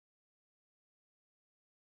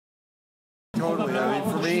totally. I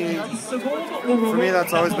mean, for me,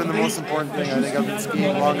 that's always been the most important thing. I think I've been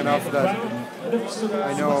skiing long enough that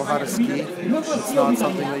I know how to ski. It's not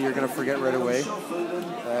something that you're going to forget right away.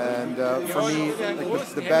 And for me, like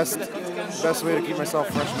the best way to keep myself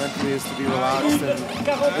fresh mentally is to be relaxed and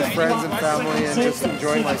with friends and family and just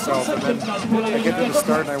enjoying myself. And then I get to the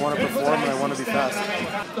start and I want to perform and I want to be fast.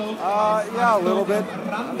 Yeah, a little bit.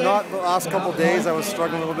 Not the last couple days. I was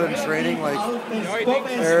struggling a little bit in training. Like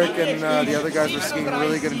Eric and the other guys were skiing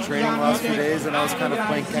really good in training the last few days, and I was kind of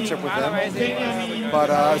playing catch up with them. But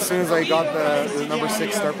as soon as I got the number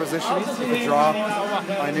 6 start position with the draw,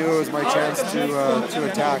 I knew it was my chance to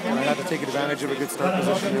attack, and I had to take advantage of a good start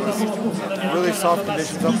position. It was really soft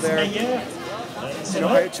conditions up there. You know,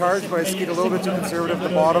 I charged, but I skied a little bit too conservative at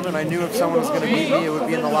the bottom, and I knew if someone was going to beat me, it would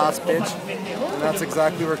be in the last pitch. And that's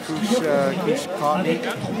exactly where Kush caught me.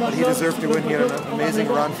 But he deserved to win. He had an amazing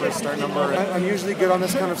run for his start number. I'm usually good on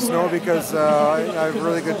this kind of snow because I have a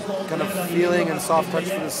really good kind of feeling and soft touch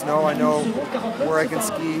for the snow. I know where I can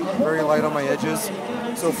ski very light on my edges.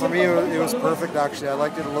 So for me, it was perfect, actually. I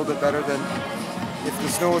liked it a little bit better than if the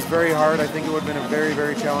snow was very hard. I think it would have been a very,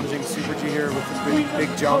 very challenging Super G here with the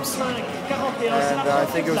big jumps. And I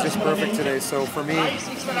think it was just perfect today. So for me,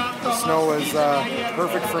 the snow was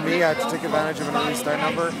perfect for me. I had to take advantage of an early start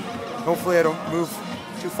number. Hopefully I don't move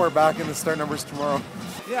too far back in the start numbers tomorrow.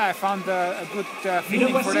 Yeah, I found a good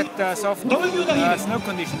feeling for that soft snow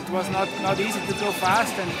condition. It was not easy to go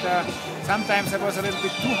fast, and sometimes it was a little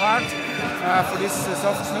bit too hard for these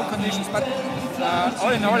soft snow conditions. But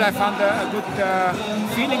all in all, I found a good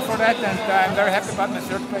feeling for that, and I'm very happy about my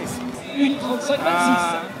 3rd place.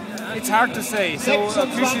 It's hard to say. So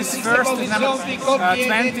Kush is first with number 20,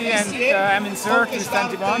 and I'm in 3rd with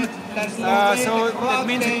 21. So that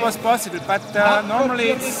means it was possible. But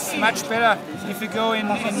normally it's much better if you go in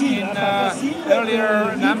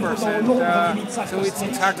earlier numbers, and so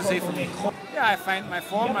it's hard to say for me. Yeah, I find my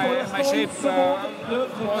form, my shape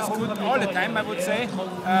was good all the time, I would say,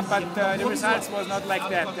 but the results was not like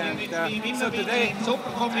that. And so today I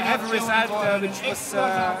have a result which was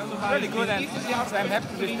really good, and so I'm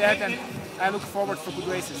happy with that, and I look forward for good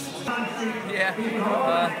races. Yeah,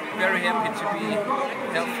 very happy to be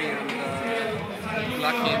healthy and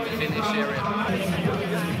lucky in the finish area.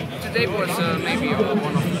 Today was maybe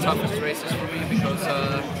one of the toughest races for me because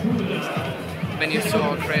when you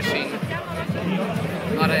saw crashing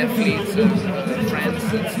other athletes and friends,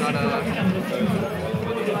 it's not a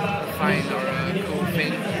fine or a cool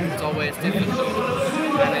thing. It's always difficult,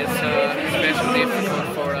 and it's especially difficult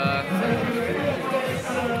for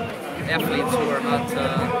athletes who are not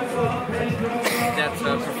that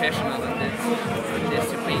professional in this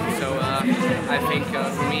discipline. So I think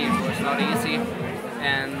for me it was not easy,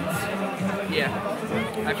 and yeah,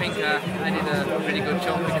 I think I did a pretty good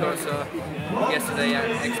job because yesterday I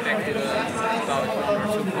expected about 1 or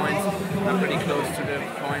 2 points. I'm pretty close to the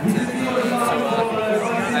points, and so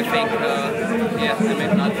I think yeah, I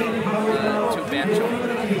made not